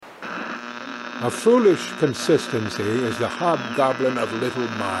A foolish consistency is the hobgoblin of little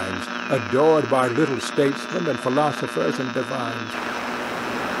minds, adored by little statesmen and philosophers and divines.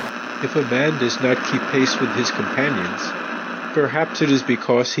 If a man does not keep pace with his companions, perhaps it is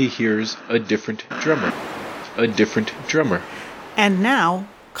because he hears a different drummer. A different drummer. And now,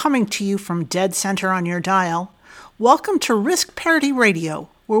 coming to you from dead center on your dial, welcome to Risk Parity Radio,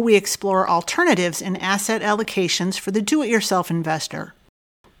 where we explore alternatives in asset allocations for the do-it-yourself investor.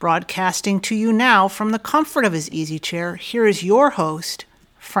 Broadcasting to you now from the comfort of his easy chair, here is your host,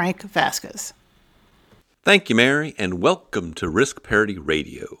 Frank Vasquez. Thank you, Mary, and welcome to Risk Parity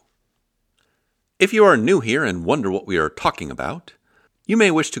Radio. If you are new here and wonder what we are talking about, you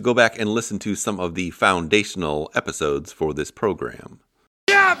may wish to go back and listen to some of the foundational episodes for this program.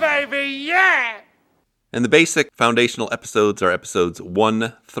 Yeah, baby, yeah! And the basic foundational episodes are episodes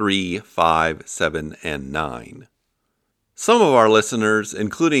 1, 3, 5, 7, and 9. Some of our listeners,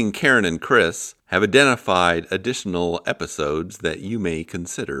 including Karen and Chris, have identified additional episodes that you may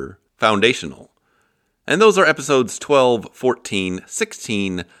consider foundational. And those are episodes 12, 14,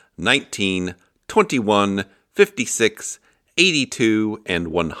 16, 19, 21, 56, 82, and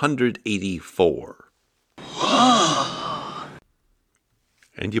 184.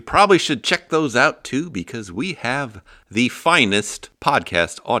 And you probably should check those out too, because we have the finest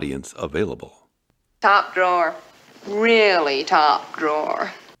podcast audience available. Top drawer. Really top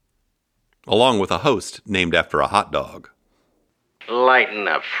drawer. Along with a host named after a hot dog. Lighten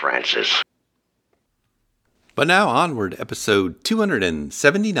up, Francis. But now onward, episode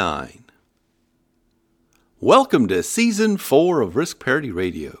 279. Welcome to Season 4 of Risk Parity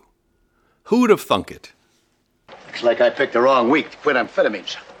Radio. Who'd have thunk it? Looks like I picked the wrong week to quit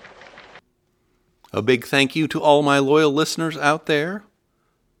amphetamines. A big thank you to all my loyal listeners out there.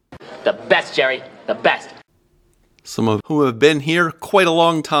 The best, Jerry. The best. Some of whom have been here quite a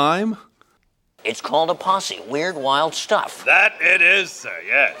long time. It's called a posse. Weird, wild stuff. That it is, sir,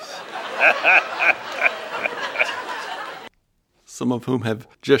 yes. Some of whom have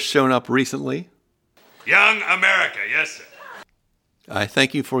just shown up recently. Young America, yes, sir. I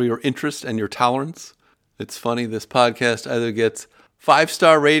thank you for your interest and your tolerance. It's funny, this podcast either gets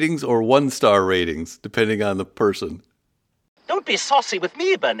 5-star ratings or 1-star ratings, depending on the person. Don't be saucy with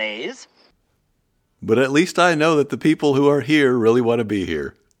me, Bernays. But at least I know that the people who are here really want to be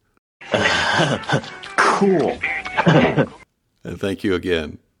here. Cool. And thank you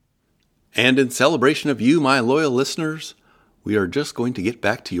again. And in celebration of you, my loyal listeners, we are just going to get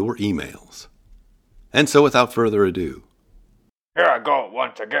back to your emails. And so without further ado. Here I go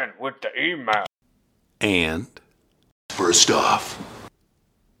once again with the email. And First off,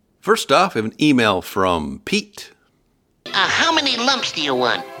 we have an email from Pete. How many lumps do you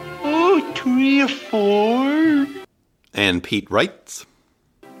want? Oh, 3 or 4. And Pete writes,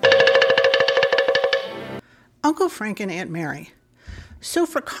 Uncle Frank and Aunt Mary. So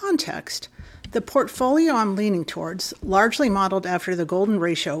for context, the portfolio I'm leaning towards, largely modeled after the golden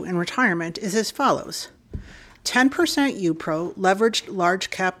ratio in retirement, is as follows. 10% UPRO, leveraged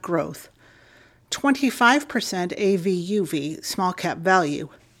large cap growth. 25% AVUV, small cap value.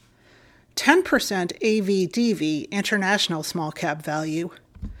 10% AVDV, international small cap value.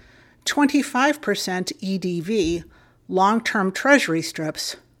 25% EDV, long-term treasury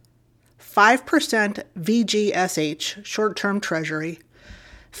strips. 5% VGSH, short-term treasury.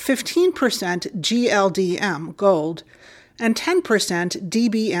 15% GLDM, gold. And 10%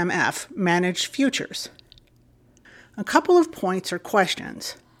 DBMF, managed futures. A couple of points or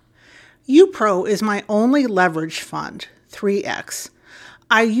questions. UPRO is my only leveraged fund, 3X.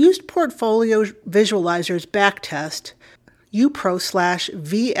 I used Portfolio Visualizer's backtest,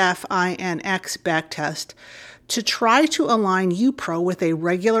 UPRO/VFINX backtest, to try to align UPRO with a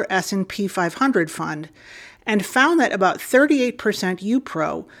regular S&P 500 fund, and found that about 38%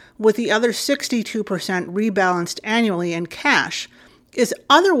 UPRO, with the other 62% rebalanced annually in cash, is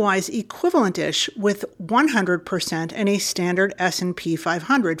otherwise equivalent-ish with 100% in a standard S&P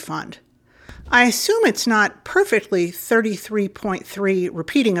 500 fund. I assume it's not perfectly 33.3,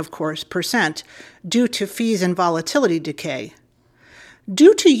 repeating of course, percent, due to fees and volatility decay.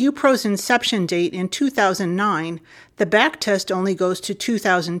 Due to UPRO's inception date in 2009, the backtest only goes to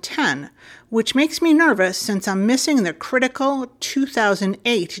 2010, which makes me nervous since I'm missing the critical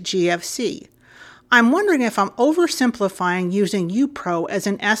 2008 GFC. I'm wondering if I'm oversimplifying using UPRO as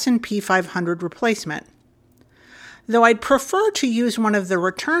an S&P 500 replacement. Though I'd prefer to use one of the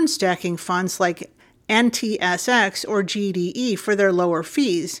return stacking funds like NTSX or GDE for their lower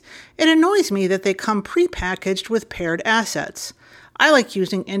fees, it annoys me that they come prepackaged with paired assets. I like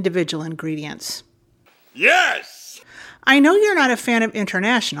using individual ingredients. Yes! I know you're not a fan of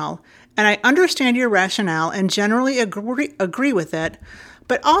international, and I understand your rationale and generally agree with it,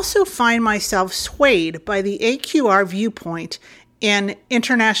 but also find myself swayed by the AQR viewpoint in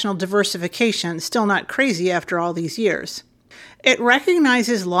international diversification, still not crazy after all these years. It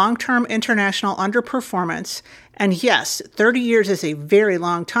recognizes long-term international underperformance, and yes, 30 years is a very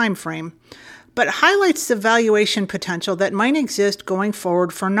long time frame, but highlights the valuation potential that might exist going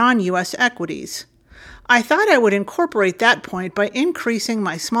forward for non-U.S. equities. I thought I would incorporate that point by increasing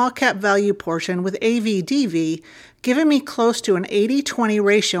my small cap value portion with AVDV, giving me close to an 80-20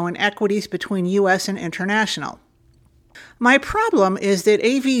 ratio in equities between U.S. and international. My problem is that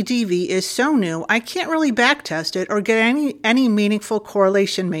AVDV is so new I can't really backtest it or get any meaningful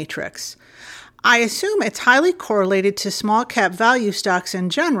correlation matrix. I assume it's highly correlated to small cap value stocks in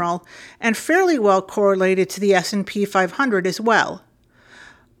general and fairly well correlated to the S&P 500 as well.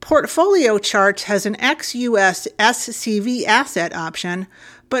 Portfolio Charts has an ex-US SCV asset option,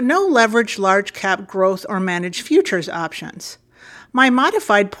 but no leveraged large cap growth or managed futures options. My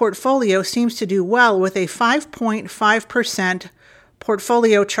modified portfolio seems to do well with a 5.5%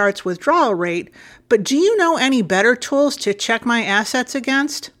 Portfolio Charts withdrawal rate, but do you know any better tools to check my assets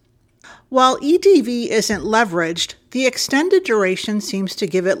against? While EDV isn't leveraged, the extended duration seems to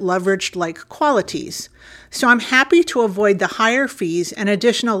give it leveraged-like qualities, so I'm happy to avoid the higher fees and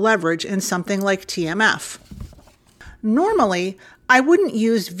additional leverage in something like TMF. Normally, I wouldn't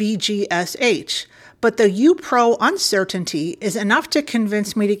use VGSH, but the UPRO uncertainty is enough to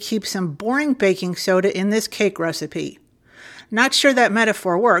convince me to keep some boring baking soda in this cake recipe. Not sure that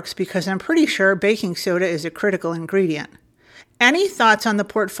metaphor works because I'm pretty sure baking soda is a critical ingredient. Any thoughts on the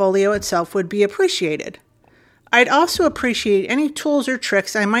portfolio itself would be appreciated. I'd also appreciate any tools or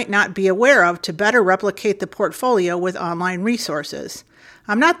tricks I might not be aware of to better replicate the portfolio with online resources.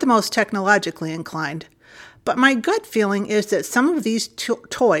 I'm not the most technologically inclined, but my gut feeling is that some of these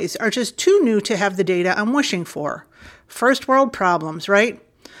toys are just too new to have the data I'm wishing for. First world problems, right?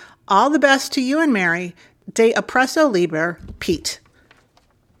 All the best to you and Mary. De Appresso Liber, Pete.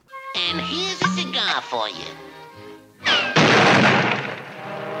 And here's a cigar for you.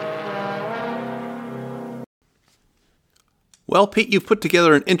 Well, Pete, you've put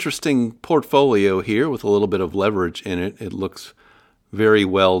together an interesting portfolio here with a little bit of leverage in it. It looks very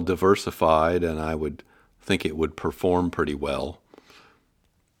well diversified, and I would think it would perform pretty well.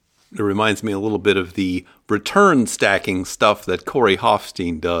 It reminds me a little bit of the return stacking stuff that Corey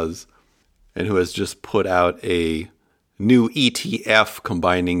Hoffstein does, and who has just put out a new ETF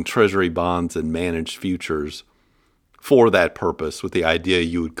combining treasury bonds and managed futures for that purpose, with the idea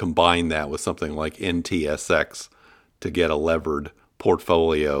you would combine that with something like NTSX to get a levered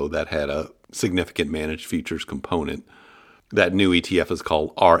portfolio that had a significant managed futures component. That new ETF is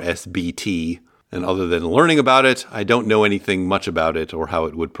called RSBT, and other than learning about it, I don't know anything much about it or how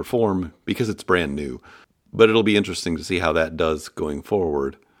it would perform because it's brand new. But it'll be interesting to see how that does going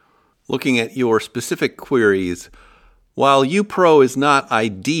forward. Looking at your specific queries, while UPRO is not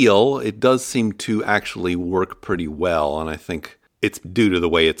ideal, it does seem to actually work pretty well, and I think it's due to the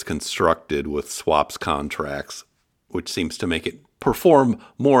way it's constructed with swaps contracts, which seems to make it perform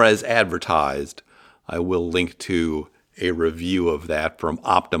more as advertised. I will link to a review of that from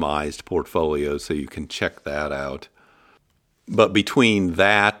Optimized Portfolios so you can check that out. But between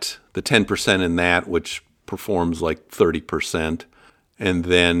that, the 10% in that, which performs like 30%, and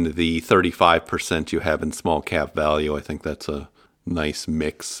then the 35% you have in small cap value, I think that's a nice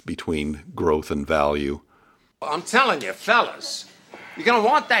mix between growth and value. I'm telling you, fellas, you're going to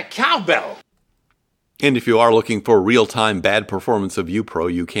want that cowbell. And if you are looking for real-time bad performance of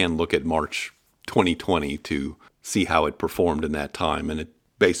UPRO, you can look at March 2020 to see how it performed in that time. And it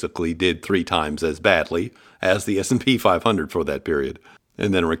basically did 3 times as badly as the S&P 500 for that period,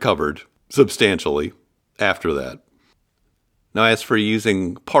 and then recovered substantially after that. Now, as for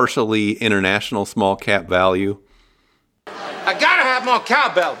using partially international small cap value, I gotta have more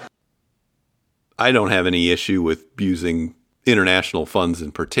cowbell. I don't have any issue with using international funds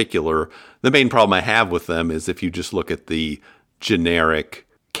in particular. The main problem I have with them is if you just look at the generic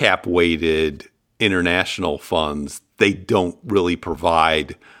cap-weighted international funds, they don't really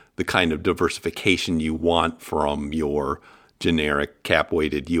provide the kind of diversification you want from your generic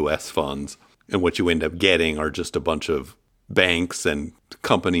cap-weighted U.S. funds. And what you end up getting are just a bunch of banks and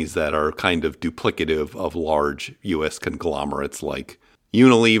companies that are kind of duplicative of large U.S. conglomerates like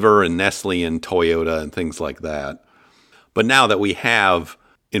Unilever and Nestle and Toyota and things like that. But now that we have,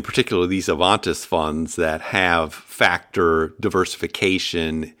 in particular, these Avantis funds that have factor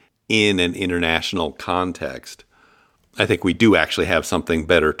diversification in an international context, I think we do actually have something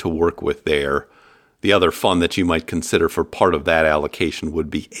better to work with there The other fund that you might consider for part of that allocation would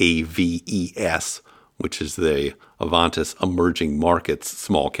be AVES, which is the Avantis Emerging Markets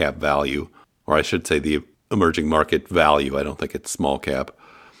Small Cap Value, or I should say the Emerging Market Value. I don't think it's small cap.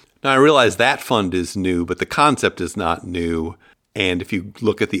 Now, I realize that fund is new, but the concept is not new. And if you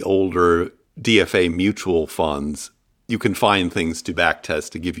look at the older DFA mutual funds, you can find things to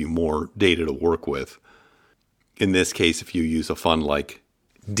backtest to give you more data to work with. In this case, if you use a fund like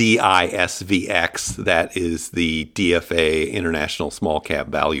DISVX, that is the DFA International Small Cap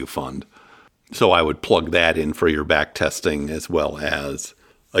Value Fund. So I would plug that in for your backtesting, as well as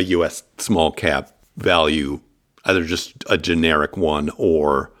a U.S. small cap value, either just a generic one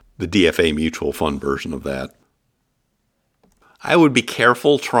or the DFA mutual fund version of that. I would be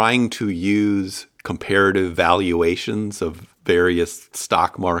careful trying to use comparative valuations of various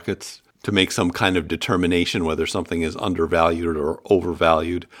stock markets to make some kind of determination whether something is undervalued or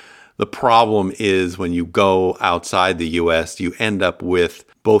overvalued. The problem is when you go outside the U.S., you end up with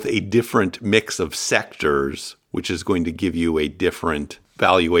both a different mix of sectors, which is going to give you a different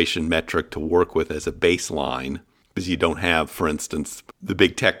valuation metric to work with as a baseline, because you don't have, for instance, the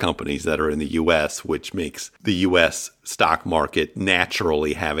big tech companies that are in the U.S., which makes the U.S. stock market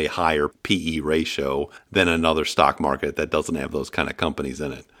naturally have a higher PE ratio than another stock market that doesn't have those kind of companies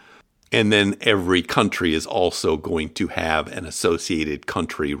in it. And then every country is also going to have an associated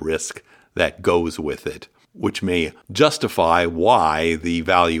country risk that goes with it, which may justify why the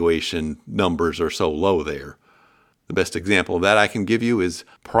valuation numbers are so low there. The best example of that I can give you is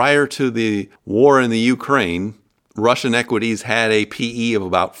prior to the war in the Ukraine, Russian equities had a PE of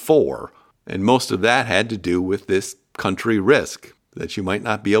about 4, and most of that had to do with this country risk, that you might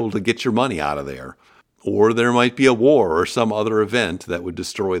not be able to get your money out of there. Or there might be a war or some other event that would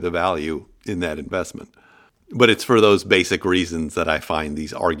destroy the value in that investment. But it's for those basic reasons that I find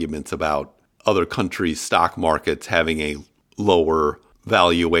these arguments about other countries' stock markets having a lower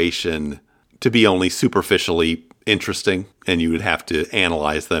valuation to be only superficially interesting, and you would have to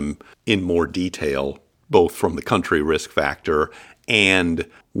analyze them in more detail, both from the country risk factor and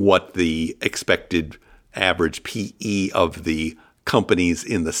what the expected average PE of the companies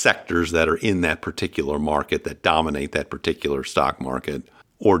in the sectors that are in that particular market that dominate that particular stock market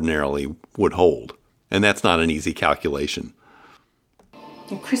ordinarily would hold. And that's not an easy calculation.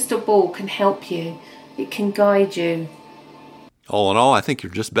 A crystal ball can help you. It can guide you. All in all, I think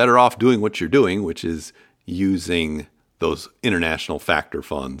you're just better off doing what you're doing, which is using those international factor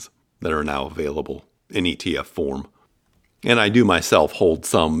funds that are now available in ETF form. And I do myself hold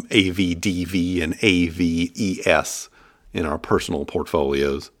some AVDV and AVES in our personal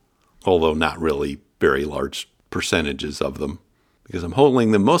portfolios, although not really very large percentages of them, because I'm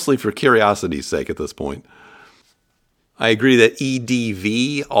holding them mostly for curiosity's sake at this point. I agree that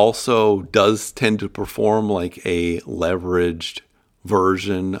EDV also does tend to perform like a leveraged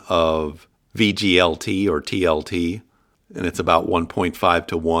version of VGLT or TLT, and it's about 1.5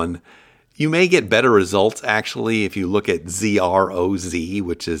 to 1. You may get better results, actually, if you look at ZROZ,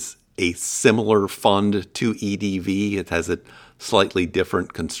 which is a similar fund to EDV. It has a slightly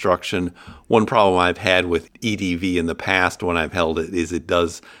different construction. One problem I've had with EDV in the past when I've held it is it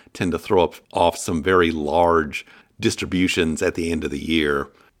does tend to throw off some very large distributions at the end of the year.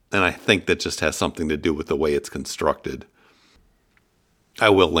 And I think that just has something to do with the way it's constructed. I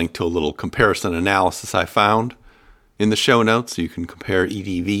will link to a little comparison analysis I found in the show notes so you can compare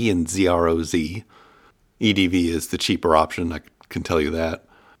EDV and ZROZ. EDV is the cheaper option, I can tell you that.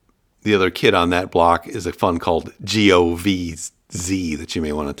 The other kid on that block is a fund called GOVZ that you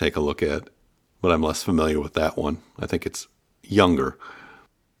may want to take a look at, but I'm less familiar with that one. I think it's younger.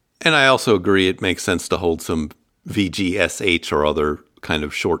 And I also agree it makes sense to hold some VGSH or other kind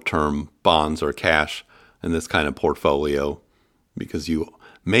of short-term bonds or cash in this kind of portfolio, because you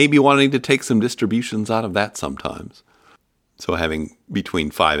may be wanting to take some distributions out of that sometimes. So having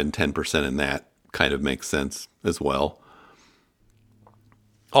between 5 and 10% in that kind of makes sense as well.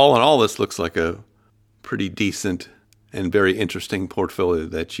 All in all, this looks like a pretty decent and very interesting portfolio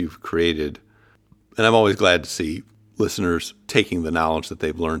that you've created. And I'm always glad to see listeners taking the knowledge that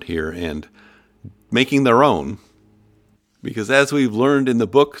they've learned here and making their own. Because as we've learned in the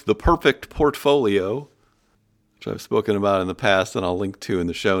book, The Perfect Portfolio, which I've spoken about in the past and I'll link to in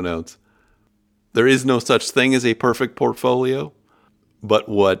the show notes, there is no such thing as a perfect portfolio, but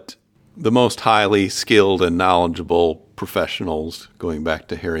what the most highly skilled and knowledgeable professionals, going back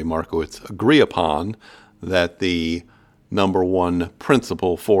to Harry Markowitz, agree upon that the number one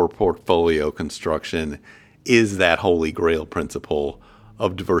principle for portfolio construction is that holy grail principle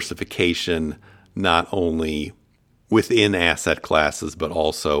of diversification, not only within asset classes, but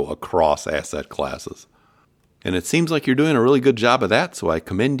also across asset classes. And it seems like you're doing a really good job of that, so I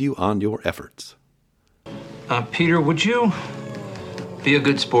commend you on your efforts. Peter, would you be a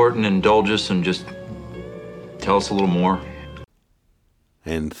good sport and indulge us and just tell us a little more?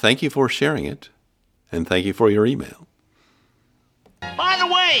 And thank you for sharing it. And thank you for your email. By the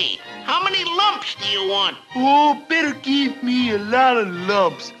way, how many lumps do you want? Oh, better give me a lot of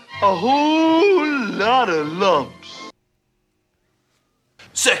lumps. A whole lot of lumps.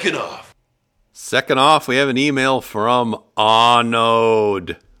 Second off, we have an email from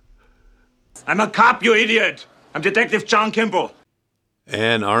Arnold. I'm a cop, you idiot. I'm Detective John Kimball.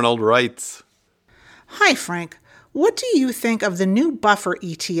 And Arnold writes, Hi, Frank. What do you think of the new buffer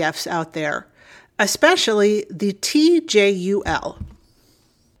ETFs out there, especially the TJUL?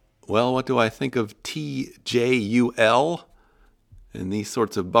 Well, what do I think of TJUL and these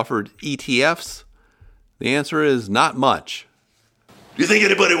sorts of buffered ETFs? The answer is not much. Do you think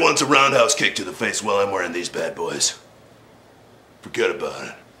anybody wants a roundhouse kick to the face while I'm wearing these bad boys? Forget about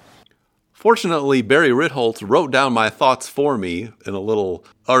it. Fortunately, Barry Ritholtz wrote down my thoughts for me in a little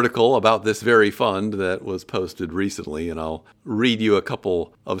article about this very fund that was posted recently, and I'll read you a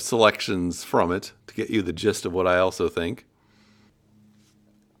couple of selections from it to get you the gist of what I also think.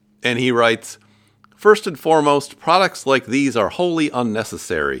 And he writes, first and foremost, products like these are wholly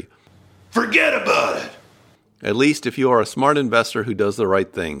unnecessary. Forget about it! At least if you are a smart investor who does the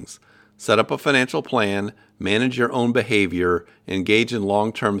right things. Set up a financial plan, manage your own behavior, engage in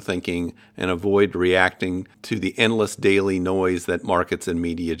long-term thinking, and avoid reacting to the endless daily noise that markets and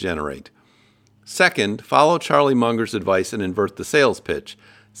media generate. Second, follow Charlie Munger's advice and invert the sales pitch.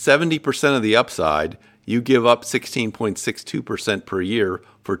 70% of the upside, you give up 16.62% per year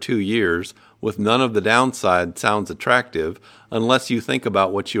for 2 years, with none of the downside sounds attractive unless you think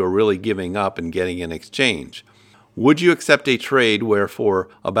about what you are really giving up and getting in exchange. Would you accept a trade where for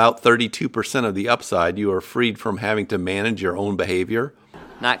about 32% of the upside you are freed from having to manage your own behavior?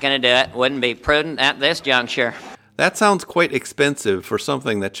 Not going to do it. Wouldn't be prudent at this juncture. That sounds quite expensive for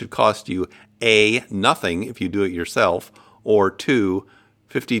something that should cost you A, nothing if you do it yourself, or 2,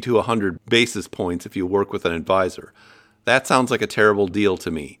 50 to 100 basis points if you work with an advisor. That sounds like a terrible deal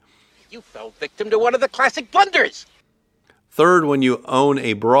to me. You fell victim to one of the classic blunders. Third, when you own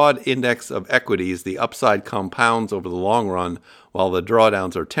a broad index of equities, the upside compounds over the long run while the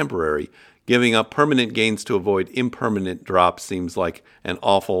drawdowns are temporary. Giving up permanent gains to avoid impermanent drops seems like an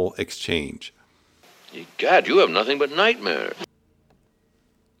awful exchange. God, you have nothing but nightmares.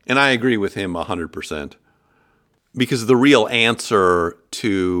 And I agree with him 100%. Because the real answer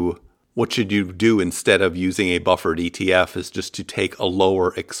to what should you do instead of using a buffered ETF is just to take a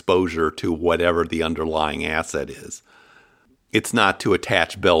lower exposure to whatever the underlying asset is. It's not to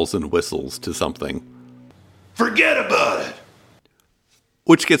attach bells and whistles to something. Forget about it!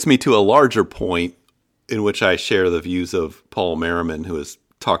 Which gets me to a larger point in which I share the views of Paul Merriman, who has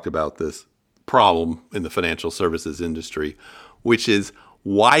talked about this problem in the financial services industry, which is,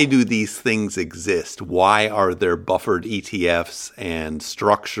 why do these things exist? Why are there buffered ETFs and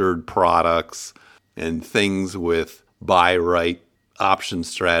structured products and things with buy-right option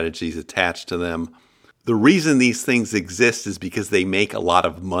strategies attached to them? The reason these things exist is because they make a lot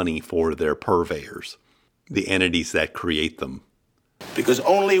of money for their purveyors, the entities that create them. Because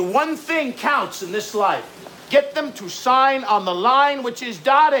only one thing counts in this life. Get them to sign on the line which is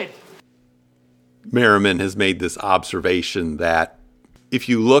dotted. Merriman has made this observation that if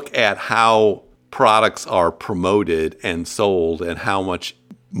you look at how products are promoted and sold and how much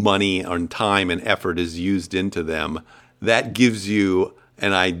money and time and effort is used into them, that gives you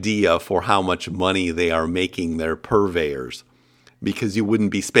an idea for how much money they are making their purveyors, because you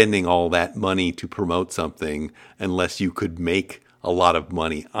wouldn't be spending all that money to promote something unless you could make a lot of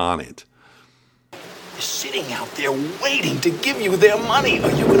money on it. They're sitting out there waiting to give you their money.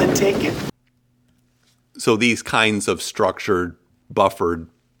 Are you going to take it? So these kinds of structured, buffered,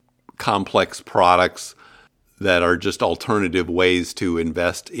 complex products that are just alternative ways to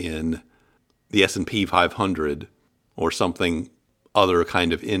invest in the S&P 500 or something other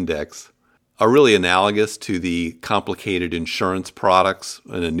kind of index are really analogous to the complicated insurance products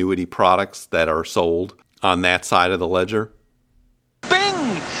and annuity products that are sold on that side of the ledger.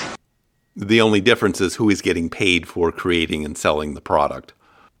 Bing! The only difference is who is getting paid for creating and selling the product.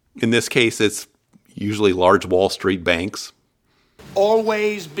 In this case, it's usually large Wall Street banks.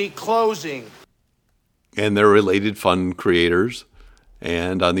 Always be closing. And their related fund creators.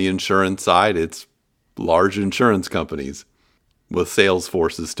 And on the insurance side, it's large insurance companies with sales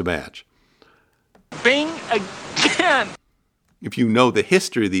forces to match. Bing again! If you know the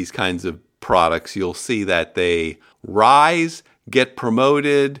history of these kinds of products, you'll see that they rise, get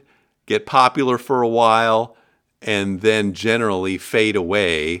promoted, get popular for a while, and then generally fade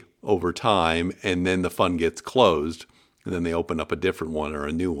away over time, and then the fund gets closed, and then they open up a different one or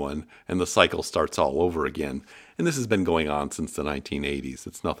a new one, and the cycle starts all over again. And this has been going on since the 1980s.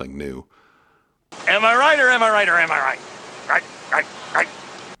 It's nothing new. Am I right or am I right or am I right? Right.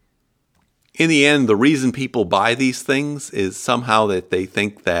 In the end, the reason people buy these things is somehow that they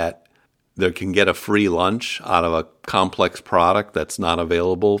think that they can get a free lunch out of a complex product that's not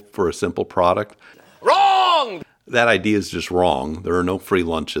available for a simple product. Wrong! That idea is just wrong. There are no free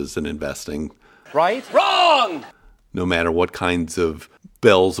lunches in investing. Right? Wrong! No matter what kinds of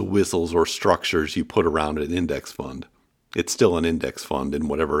bells, whistles, or structures you put around an index fund. It's still an index fund in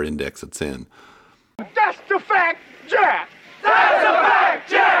whatever index it's in. That's the fact, Jack! That's the fact,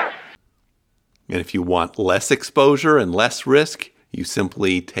 Jack! And if you want less exposure and less risk, you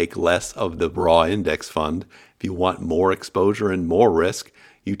simply take less of the raw index fund. If you want more exposure and more risk,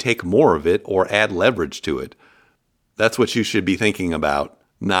 you take more of it or add leverage to it. That's what you should be thinking about,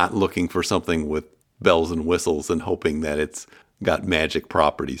 not looking for something with bells and whistles and hoping that it's got magic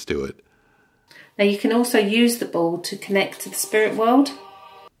properties to it. Now you can also use the ball to connect to the spirit world.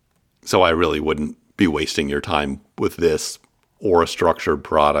 So I really wouldn't be wasting your time with this or a structured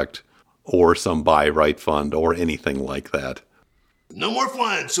product or some buy right fund or anything like that. No more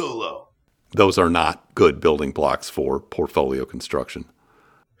flying solo. Those are not good building blocks for portfolio construction.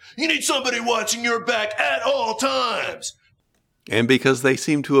 You need somebody watching your back at all times. And because they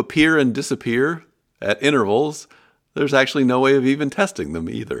seem to appear and disappear at intervals, there's actually no way of even testing them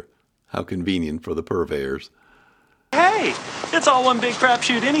either. How convenient for the purveyors. Hey, it's all one big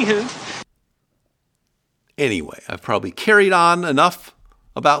crapshoot anywho. Anyway, I've probably carried on enough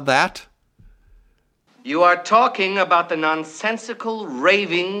about that. You are talking about the nonsensical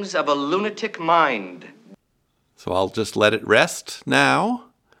ravings of a lunatic mind. So I'll just let it rest now.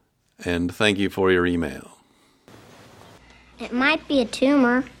 And thank you for your email. It might be a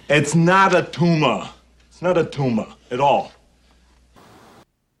tumor. It's not a tumor. It's not a tumor at all.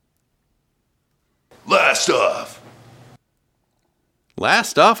 Last off,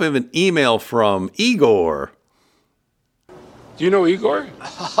 we have an email from Igor. Do you know Igor?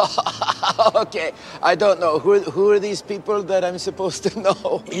 Okay, I don't know. Who are these people that I'm supposed to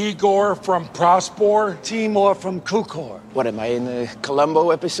know? Igor from Prospor, Timor from Kukor. What, am I in a Columbo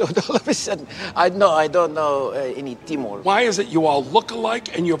episode all of a sudden? I don't know any Timor. Why is it you all look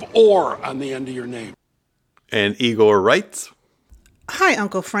alike and you have or on the end of your name? And Igor writes, Hi,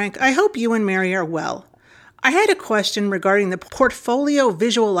 Uncle Frank. I hope you and Mary are well. I had a question regarding the Portfolio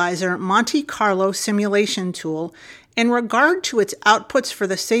Visualizer Monte Carlo simulation tool in regard to its outputs for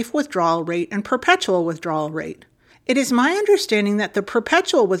the safe withdrawal rate and perpetual withdrawal rate. It is my understanding that the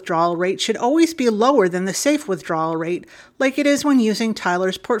perpetual withdrawal rate should always be lower than the safe withdrawal rate, like it is when using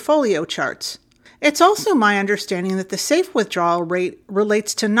Tyler's portfolio charts. It's also my understanding that the safe withdrawal rate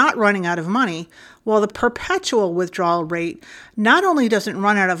relates to not running out of money, while the perpetual withdrawal rate not only doesn't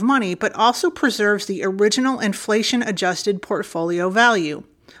run out of money, but also preserves the original inflation-adjusted portfolio value.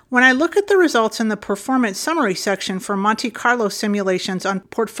 When I look at the results in the performance summary section for Monte Carlo simulations on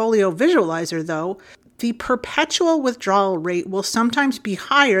Portfolio Visualizer, though, the perpetual withdrawal rate will sometimes be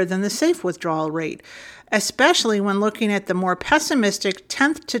higher than the safe withdrawal rate, especially when looking at the more pessimistic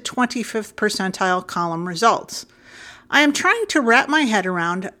 10th to 25th percentile column results. I am trying to wrap my head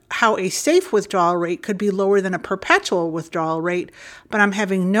around how a safe withdrawal rate could be lower than a perpetual withdrawal rate, but I'm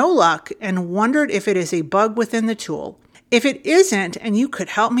having no luck and wondered if it is a bug within the tool. If it isn't, and you could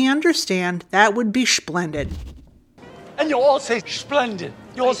help me understand, that would be splendid. And you all say splendid.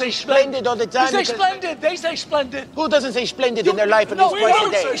 You all say splendid all the time. You say splendid. They say splendid. Who doesn't say splendid in their life at least twice a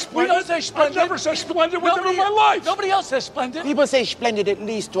day? We don't say splendid. I never say splendid in my life. Nobody else says splendid. People say splendid at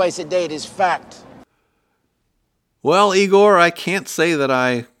least twice a day. It is fact. Well, Igor, I can't say that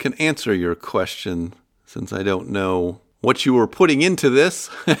I can answer your question since I don't know what you were putting into this,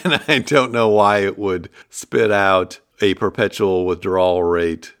 and I don't know why it would spit out a perpetual withdrawal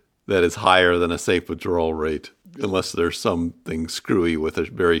rate that is higher than a safe withdrawal rate, unless there's something screwy with a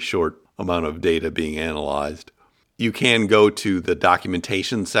very short amount of data being analyzed. You can go to the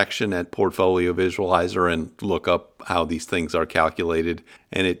documentation section at Portfolio Visualizer and look up how these things are calculated,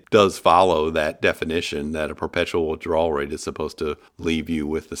 and it does follow that definition that a perpetual withdrawal rate is supposed to leave you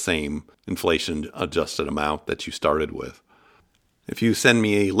with the same inflation-adjusted amount that you started with. If you send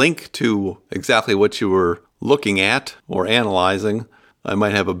me a link to exactly what you were looking at or analyzing, I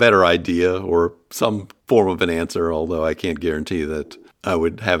might have a better idea or some form of an answer, although I can't guarantee that I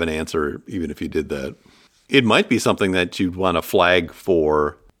would have an answer even if you did that. It might be something that you'd want to flag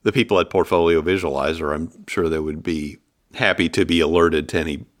for the people at Portfolio Visualizer, I'm sure they would be happy to be alerted to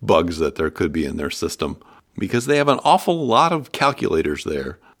any bugs that there could be in their system, because they have an awful lot of calculators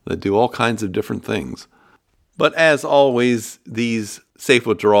there that do all kinds of different things. But as always, these safe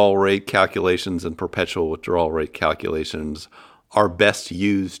withdrawal rate calculations and perpetual withdrawal rate calculations are best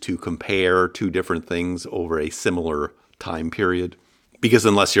used to compare two different things over a similar time period. Because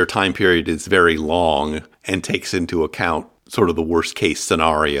unless your time period is very long and takes into account sort of the worst case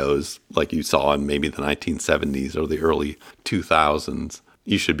scenarios, like you saw in maybe the 1970s or the early 2000s,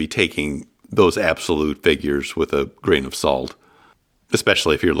 you should be taking those absolute figures with a grain of salt,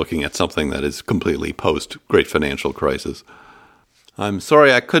 especially if you're looking at something that is completely post-Great Financial Crisis. I'm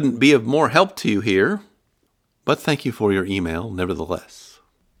sorry I couldn't be of more help to you here, but thank you for your email nevertheless.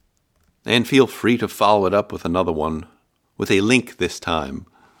 And feel free to follow it up with another one, with a link this time.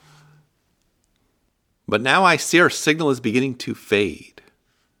 But now I see our signal is beginning to fade.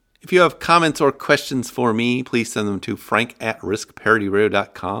 If you have comments or questions for me, please send them to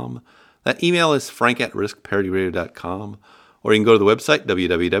frank@riskparityradio.com. That email is frank@riskparityradio.com. Or you can go to the website,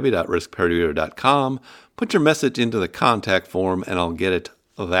 www.riskparityradio.com, put your message into the contact form, and I'll get it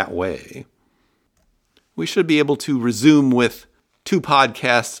that way. We should be able to resume with 2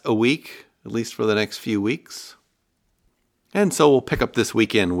 podcasts a week, at least for the next few weeks. And so we'll pick up this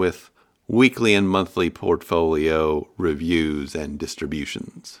weekend with weekly and monthly portfolio reviews and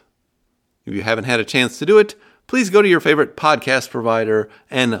distributions. If you haven't had a chance to do it, please go to your favorite podcast provider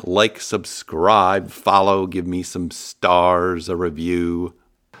and like, subscribe, follow, give me some stars, a review.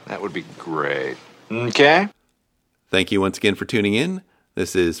 That would be great. Okay. Thank you once again for tuning in.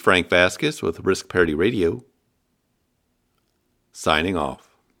 This is Frank Vasquez with Risk Parity Radio, signing off.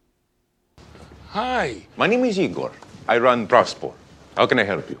 Hi. My name is Igor. I run Prospor. How can I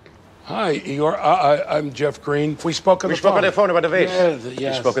help you? Hi, Igor. I'm Jeff Green. We spoke on the phone. We spoke on the phone about the vase.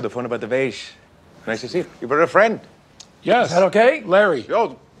 Yes. We spoke on the phone about the vase. Nice to see you. You were a friend. Yes. Is that okay? Larry.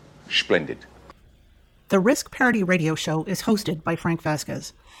 Oh, splendid. The Risk Parity Radio Show is hosted by Frank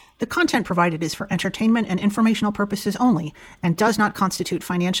Vasquez. The content provided is for entertainment and informational purposes only and does not constitute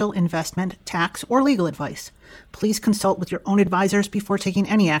financial, investment, tax, or legal advice. Please consult with your own advisors before taking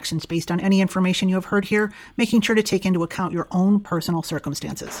any actions based on any information you have heard here, making sure to take into account your own personal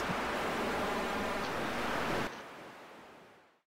circumstances.